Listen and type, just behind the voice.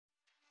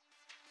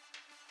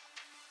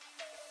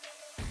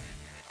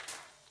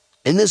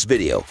In this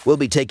video, we'll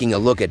be taking a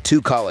look at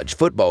two college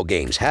football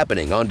games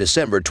happening on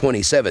December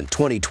 27,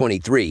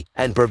 2023,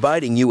 and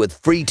providing you with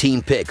free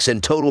team picks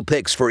and total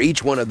picks for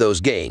each one of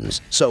those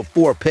games, so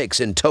 4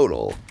 picks in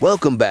total.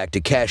 Welcome back to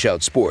Cash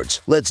Out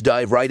Sports. Let's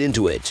dive right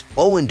into it.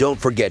 Oh, and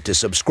don't forget to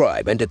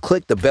subscribe and to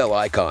click the bell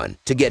icon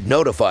to get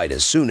notified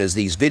as soon as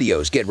these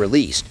videos get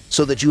released,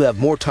 so that you have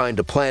more time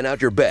to plan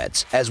out your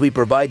bets as we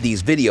provide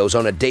these videos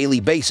on a daily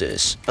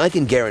basis. I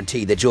can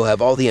guarantee that you'll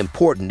have all the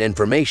important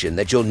information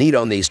that you'll need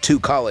on these two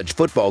college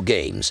football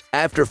games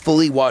after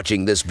fully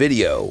watching this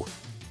video.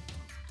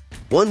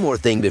 One more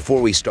thing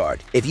before we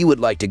start: if you would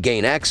like to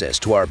gain access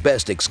to our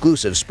best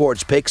exclusive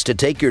sports picks to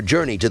take your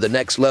journey to the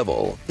next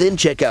level, then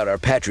check out our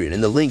Patreon in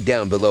the link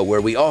down below,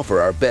 where we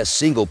offer our best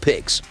single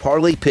picks,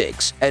 parlay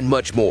picks, and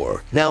much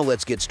more. Now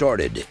let's get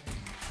started.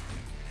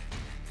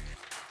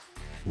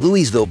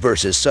 Louisville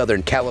versus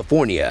Southern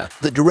California.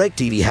 The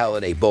DirecTV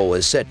Holiday Bowl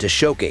is set to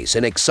showcase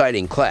an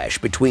exciting clash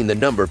between the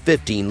number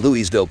 15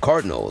 Louisville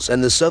Cardinals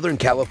and the Southern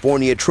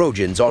California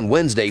Trojans on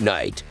Wednesday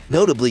night.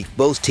 Notably,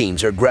 both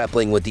teams are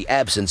grappling with the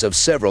absence of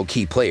several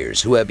key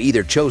players who have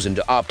either chosen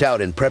to opt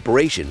out in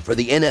preparation for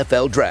the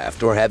NFL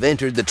Draft or have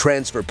entered the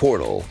transfer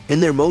portal.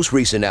 In their most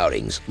recent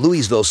outings,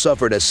 Louisville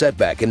suffered a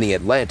setback in the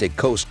Atlantic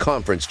Coast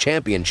Conference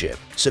Championship,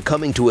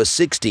 succumbing to a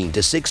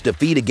 16-6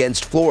 defeat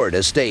against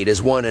Florida State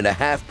as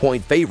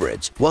 1.5-point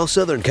favorites, while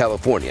Southern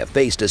California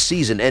faced a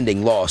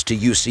season-ending loss to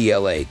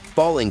UCLA,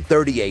 falling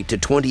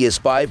 38-20 as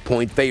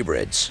 5-point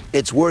favorites.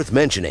 It's worth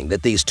mentioning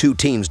that these two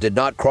teams did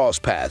not cross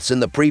paths in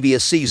the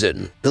previous season.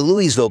 The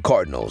Louisville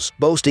Cardinals,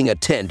 boasting a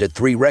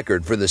 10-3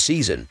 record for the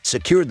season,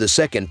 secured the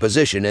second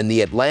position in the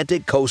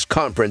Atlantic Coast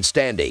Conference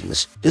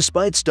standings.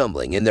 Despite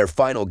stumbling in their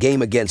final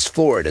game against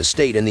Florida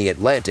State in the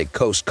Atlantic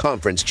Coast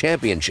Conference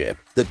Championship,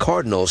 the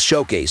Cardinals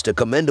showcased a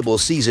commendable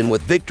season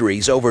with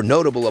victories over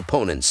notable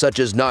opponents such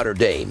as Notre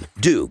Dame,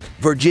 Duke,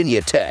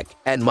 Virginia Tech,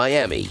 and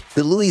Miami.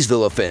 The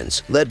Louisville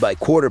offense, led by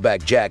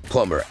quarterback Jack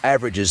Plummer,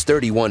 averages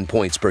 31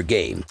 points per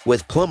game,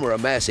 with Plummer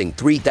amassing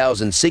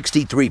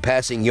 3,063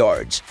 passing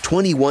yards,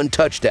 21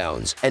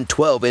 touchdowns, and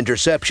 12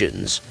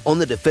 interceptions. On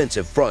the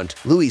defensive front,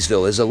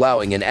 Louisville is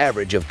allowing an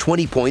average of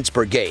 20 points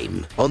per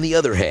game. On the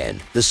other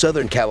hand, the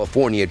Southern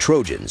California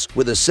Trojans,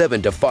 with a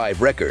 7-5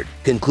 record,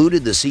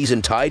 concluded the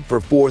season tied for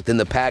 4th in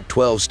the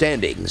Pac-12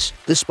 standings.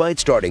 Despite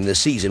starting the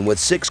season with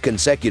 6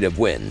 consecutive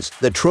wins,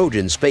 the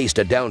Trojans faced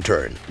a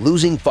downturn,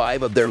 losing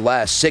 5 of their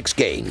last 6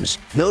 games.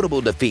 Notable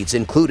defeats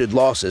included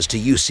losses to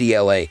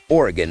UCLA,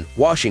 Oregon,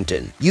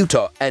 Washington,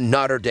 Utah, and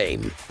Notre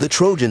Dame. The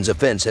Trojans'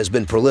 offense has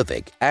been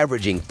prolific,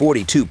 averaging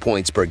 42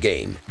 points per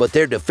game, but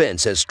their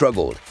defense has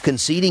struggled,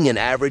 conceding an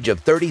average of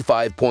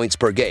 35 points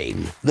per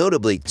game.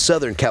 Notably,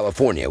 Southern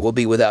California will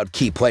be without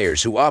key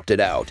players who opted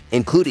out,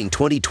 including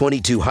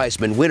 2022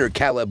 Heisman winner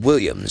Caleb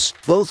Williams.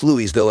 Both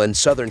Louisville and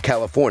Southern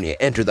California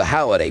enter the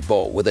Holiday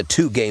Bowl with a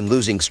 2-game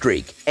losing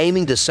streak,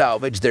 aiming to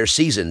salvage their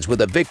seasons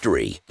with a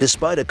victory.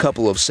 Despite a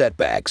couple of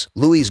setbacks,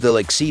 Louisville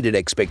exceeded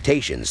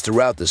expectations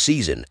throughout the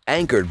season,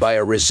 anchored by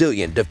a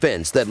resilient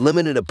defense that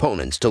limited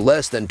opponents to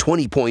less than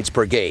 20 points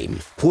per game.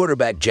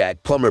 Quarterback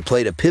Jack Plummer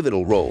played a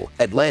pivotal role,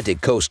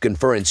 Atlantic Coast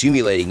Conference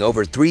accumulating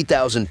over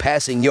 3,000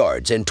 passing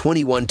yards and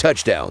 21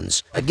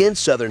 touchdowns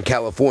against Southern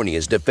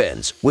California's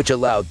defense, which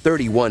allowed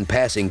 31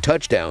 passing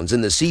touchdowns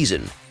in the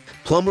season.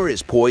 Plummer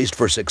is poised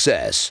for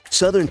success.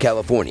 Southern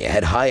California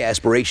had high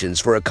aspirations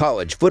for a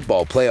college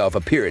football playoff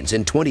appearance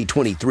in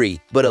 2023,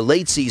 but a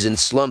late-season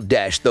slump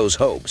dashed those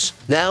hopes.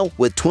 Now,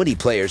 with 20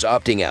 players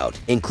opting out,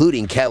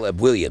 including Caleb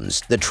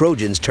Williams, the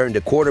Trojans turned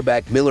to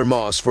quarterback Miller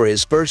Moss for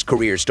his first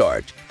career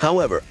start.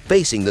 However,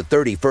 facing the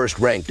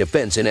 31st-ranked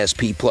defense in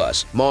SP+,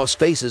 Moss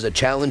faces a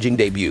challenging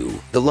debut.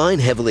 The line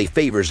heavily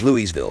favors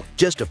Louisville,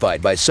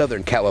 justified by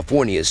Southern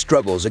California's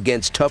struggles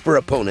against tougher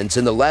opponents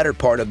in the latter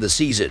part of the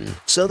season.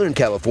 Southern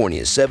California's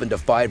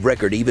 7-5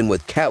 record, even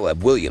with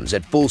Caleb Williams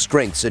at full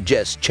strength,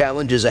 suggests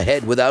challenges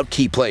ahead without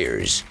key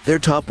players. Their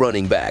top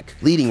running back,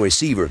 leading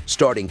receiver,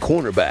 starting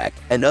cornerback,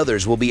 and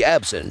others will be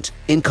absent.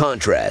 In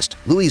contrast,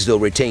 Louisville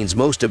retains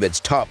most of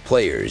its top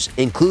players,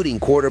 including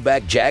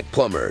quarterback Jack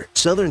Plummer.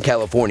 Southern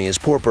California's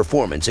poor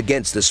performance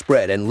against the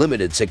spread and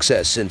limited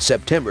success since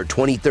September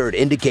 23rd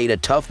indicate a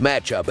tough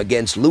matchup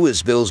against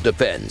Louisville's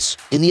defense.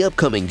 In the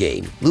upcoming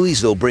game,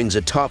 Louisville brings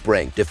a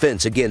top-ranked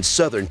defense against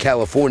Southern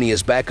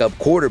California's backup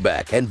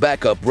quarterback and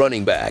backup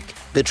running back.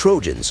 The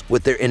Trojans,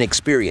 with their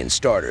inexperienced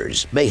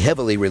starters, may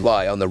heavily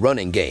rely on the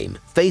running game,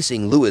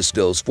 facing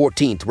Louisville's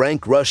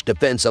 14th-ranked rush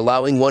defense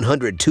allowing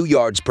 102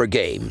 yards per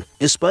game.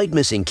 Despite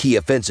missing key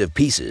offensive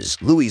pieces,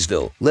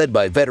 Louisville, led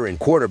by veteran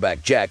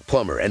quarterback Jack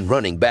Plummer and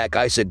running back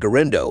Isaac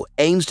Guerendo,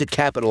 aims to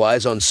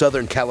capitalize on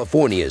Southern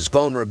California's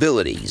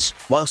vulnerabilities.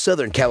 While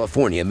Southern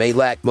California may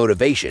lack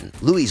motivation,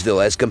 Louisville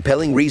has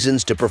compelling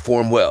reasons to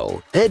perform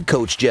well. Head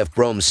coach Jeff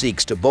Brom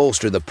seeks to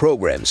bolster the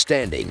program's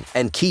standing,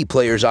 and key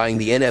players eyeing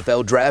the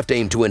NFL Draft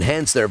aim to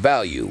enhance their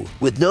value.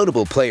 With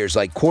notable players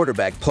like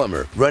quarterback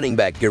Plummer, running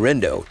back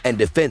Guerendo, and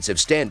defensive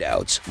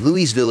standouts,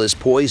 Louisville is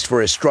poised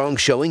for a strong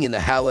showing in the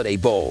Holiday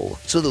Bowl.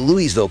 So the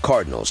Louisville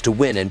Cardinals to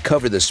win and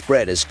cover the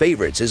spread as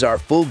favorites is our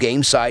full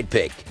game side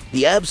pick.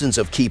 The absence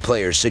of key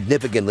players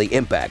significantly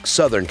impacts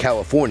Southern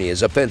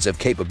California's offensive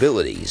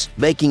capabilities,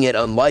 making it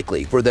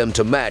unlikely for them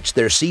to match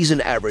their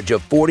season average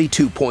of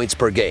 42 points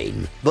per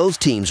game. Both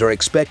teams are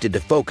expected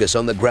to focus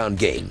on the ground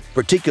game,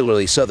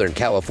 particularly Southern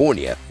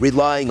California,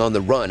 relying on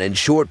the run and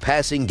short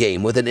passing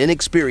game with an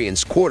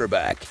inexperienced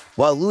quarterback.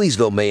 While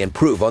Louisville may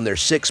improve on their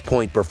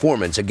 6-point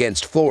performance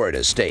against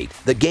Florida State,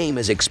 the game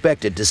is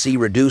expected to see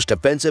reduced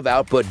offensive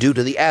output due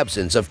to the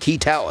absence of key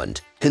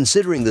talent.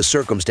 Considering the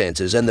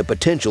circumstances and the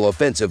potential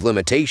offensive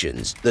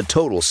limitations, the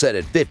total set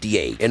at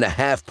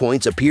 58.5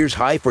 points appears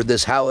high for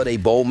this Holiday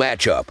Bowl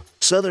matchup.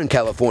 Southern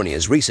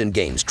California's recent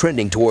games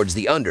trending towards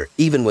the under,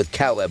 even with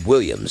Caleb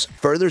Williams,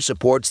 further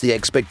supports the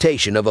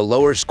expectation of a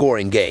lower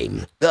scoring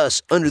game.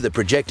 Thus, under the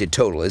projected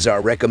total is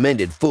our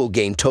recommended full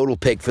game total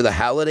pick for the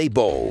Holiday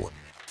Bowl.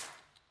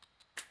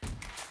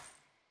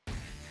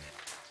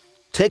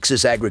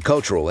 Texas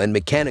Agricultural and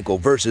Mechanical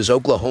versus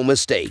Oklahoma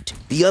State.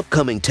 The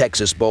upcoming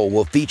Texas Bowl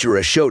will feature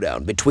a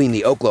showdown between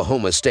the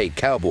Oklahoma State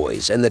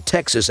Cowboys and the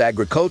Texas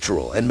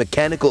Agricultural and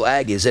Mechanical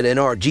Aggies at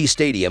NRG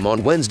Stadium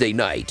on Wednesday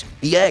night.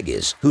 The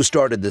Aggies, who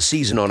started the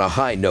season on a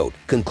high note,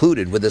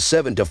 concluded with a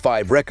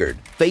 7-5 record,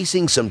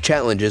 facing some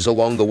challenges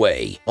along the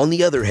way. On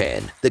the other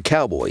hand, the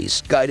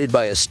Cowboys, guided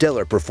by a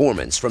stellar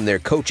performance from their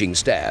coaching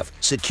staff,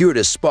 secured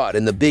a spot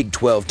in the Big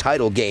 12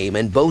 title game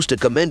and boast a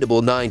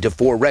commendable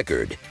 9-4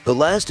 record. The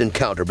last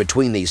encounter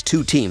between these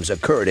two teams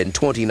occurred in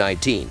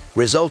 2019,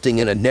 resulting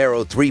in a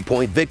narrow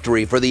 3-point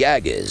victory for the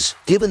Aggies.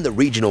 Given the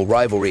regional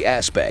rivalry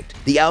aspect,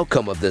 the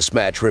outcome of this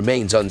match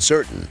remains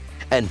uncertain,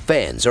 and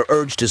fans are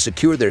urged to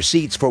secure their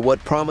seats for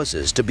what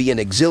promises to be an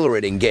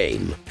exhilarating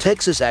game.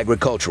 Texas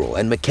Agricultural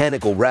and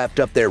Mechanical wrapped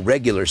up their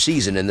regular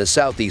season in the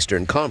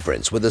Southeastern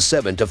Conference with a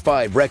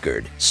 7-5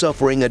 record,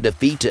 suffering a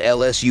defeat to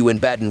LSU in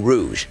Baton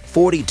Rouge,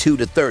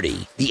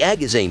 42-30. The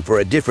Aggies aim for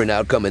a different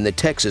outcome in the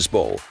Texas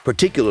Bowl,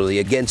 particularly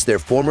against their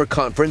former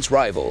conference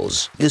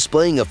rivals.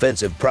 Displaying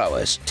offensive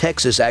prowess,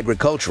 Texas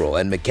Agricultural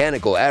and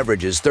Mechanical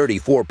averages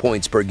 34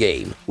 points per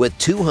game, with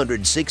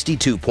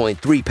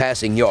 262.3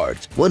 passing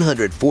yards,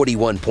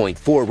 141.4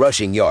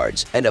 rushing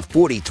yards, and a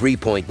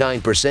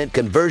 43.9%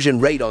 conversion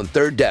rate on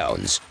third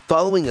downs.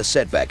 Following a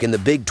setback in the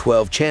Big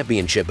 12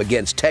 championship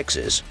against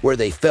Texas, where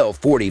they fell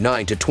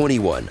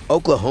 49-21,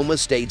 Oklahoma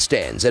State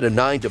stands at a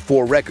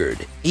 9-4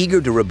 record.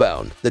 Eager to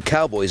rebound, the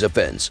Cowboys'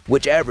 offense,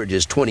 which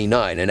averages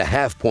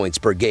 29.5 points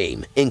per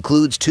game,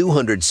 includes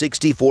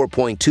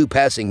 264.2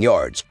 passing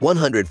yards,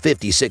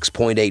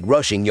 156.8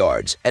 rushing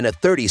yards, and a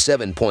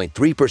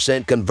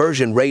 37.3%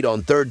 conversion rate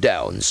on third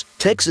downs.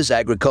 Texas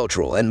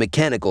Agricultural and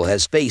Mechanical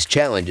has faced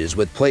challenges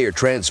with player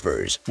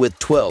transfers, with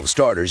 12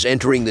 starters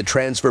entering the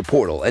transfer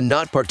portal and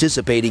not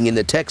participating in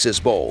the Texas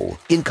Bowl.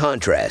 In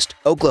contrast,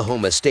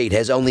 Oklahoma State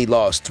has only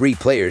lost 3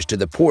 players to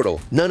the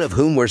portal, none of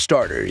whom were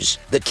starters.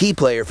 The key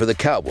player for the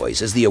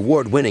Cowboys is the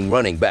award-winning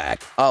running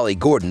back, Ollie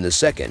Gordon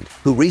II,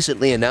 who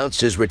recently announced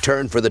his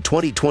return for the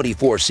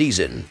 2024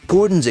 season.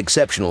 Gordon's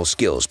exceptional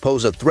skills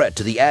pose a threat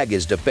to the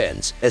Aggies'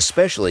 defense,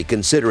 especially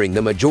considering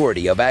the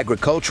majority of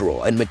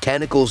Agricultural and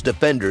Mechanical's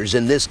defenders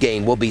in this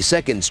game will be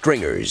second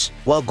stringers.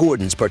 While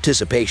Gordon's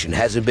participation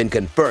hasn't been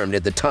confirmed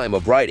at the time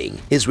of writing,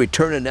 his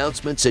return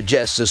announcement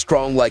suggests a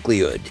strong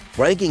likelihood.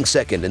 Ranking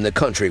second in the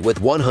country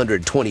with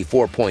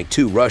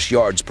 124.2 rush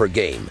yards per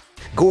game,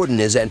 Gordon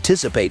is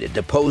anticipated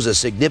to pose a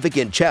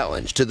significant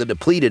challenge to the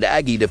depleted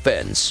Aggie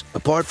defense.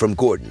 Apart from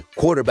Gordon,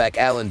 quarterback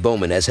Alan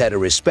Bowman has had a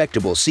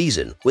respectable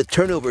season, with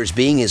turnovers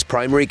being his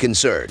primary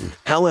concern.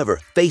 However,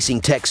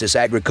 facing Texas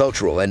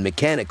Agricultural and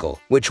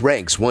Mechanical, which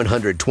ranks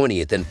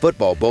 120th in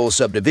Football Bowl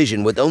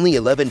subdivision with only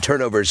 11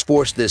 turnovers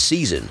forced this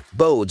season,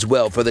 bodes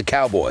well for the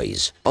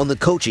Cowboys. On the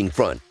coaching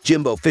front,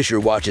 Jimbo Fisher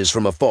watches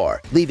from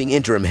afar, leaving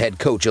interim head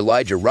coach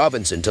Elijah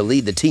Robinson to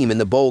lead the team in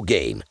the bowl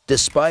game,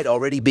 despite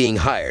already being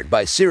hired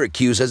by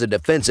Syracuse as a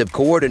defensive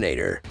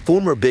coordinator.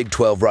 Former Big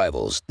 12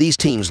 rivals, these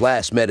teams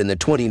last met in the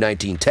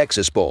 2019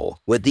 Texas Bowl,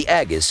 with the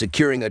Aggies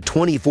securing a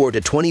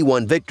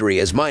 24-21 victory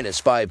as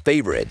 -5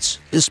 favorites.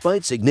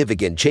 Despite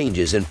significant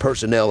changes in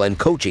personnel and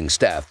coaching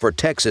staff for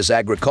Texas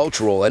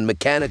Agricultural and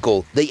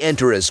Mechanical, they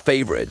enter as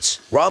favorites.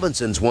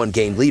 Robinson's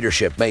one-game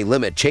leadership may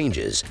limit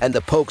changes, and the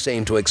Pokes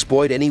aim to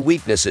exploit any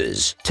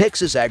weaknesses.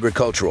 Texas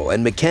Agricultural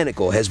and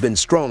Mechanical has been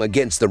strong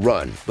against the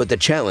run, but the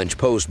challenge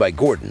posed by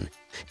Gordon,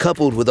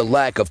 coupled with a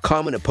lack of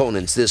common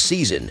opponents this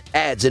season,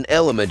 adds an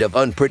element of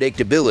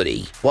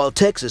unpredictability. While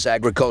Texas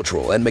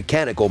Agricultural and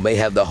Mechanical may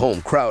have the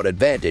home crowd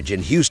advantage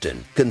in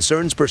Houston,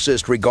 concerns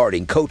persist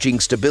regarding coaching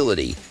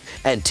stability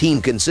and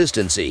team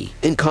consistency.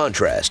 In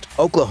contrast,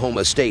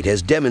 Oklahoma State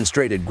has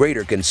demonstrated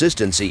greater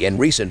consistency in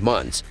recent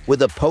months,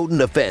 with a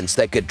potent offense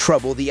that could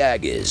trouble the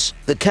Aggies.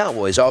 The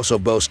Cowboys also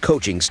boast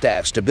coaching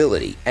staff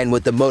stability, and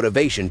with the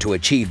motivation to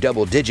achieve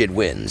double-digit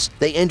wins,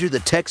 they enter the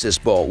Texas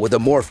Bowl with a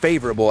more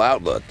favorable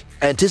outlook.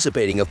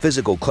 Anticipating a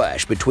physical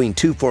clash between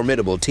two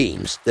formidable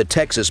teams, the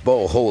Texas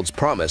Bowl holds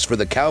promise for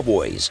the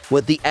Cowboys,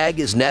 with the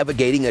Aggies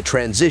navigating a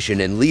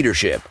transition in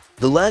leadership.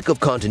 The lack of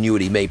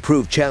continuity may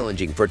prove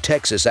challenging for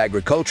Texas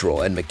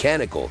Agricultural and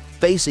Mechanical,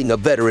 facing a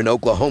veteran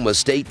Oklahoma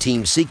State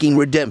team seeking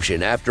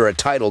redemption after a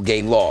title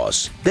game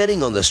loss.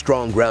 Betting on the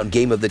strong ground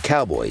game of the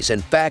Cowboys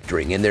and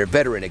factoring in their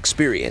veteran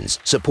experience,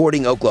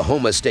 supporting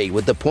Oklahoma State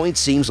with the points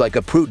seems like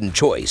a prudent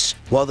choice.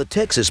 While the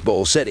Texas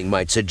Bowl setting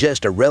might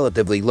suggest a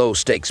relatively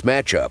low-stakes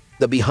matchup,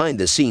 the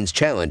behind-the-scenes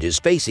challenges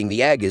facing the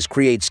Aggies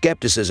create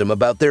skepticism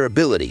about their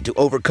ability to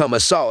overcome a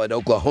solid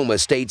Oklahoma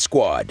State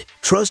squad.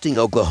 Trusting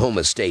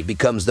Oklahoma State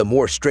becomes the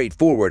more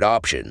straightforward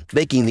option,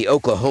 making the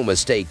Oklahoma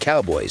State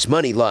Cowboys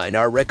money line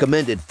our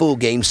recommended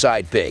full-game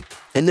side pick.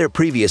 In their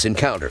previous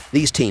encounter,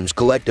 these teams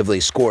collectively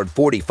scored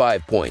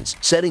 45 points,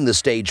 setting the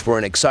stage for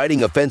an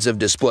exciting offensive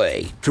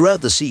display. Throughout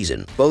the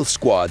season, both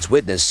squads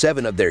witnessed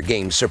 7 of their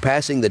games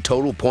surpassing the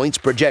total points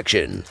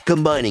projection,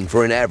 combining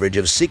for an average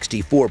of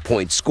 64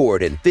 points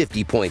scored and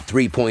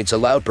 50.3 points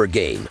allowed per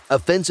game.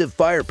 Offensive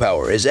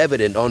firepower is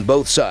evident on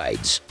both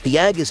sides. The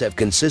Aggies have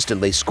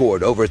consistently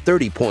scored over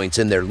 30 points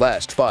in their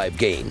last 5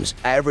 games,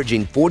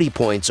 averaging 40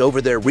 points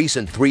over their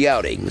recent 3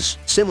 outings.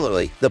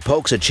 Similarly, the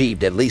Pokes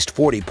achieved at least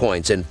 40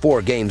 points in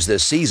 4 games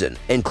this season,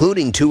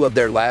 including 2 of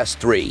their last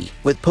 3.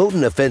 With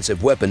potent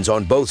offensive weapons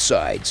on both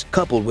sides,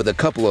 coupled with a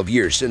couple of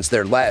years since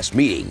their last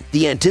meeting,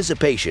 the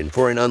anticipation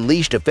for an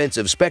unleashed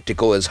offensive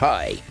spectacle is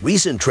high.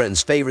 Recent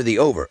trends favor the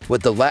over,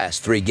 with the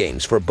last 3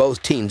 games for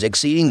both teams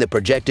exceeding the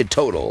projected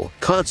total.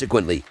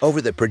 Consequently,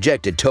 over the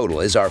projected total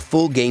is our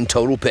full game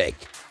total pick.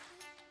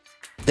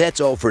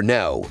 That's all for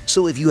now,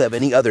 so if you have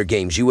any other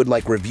games you would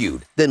like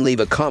reviewed, then leave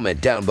a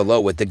comment down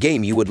below with the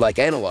game you would like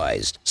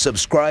analyzed.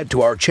 Subscribe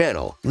to our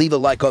channel, leave a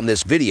like on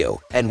this video,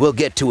 and we'll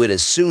get to it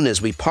as soon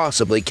as we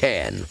possibly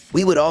can.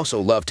 We would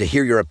also love to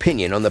hear your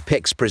opinion on the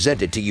picks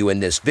presented to you in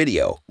this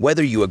video,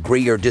 whether you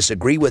agree or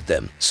disagree with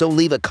them, so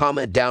leave a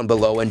comment down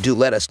below and do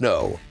let us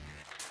know.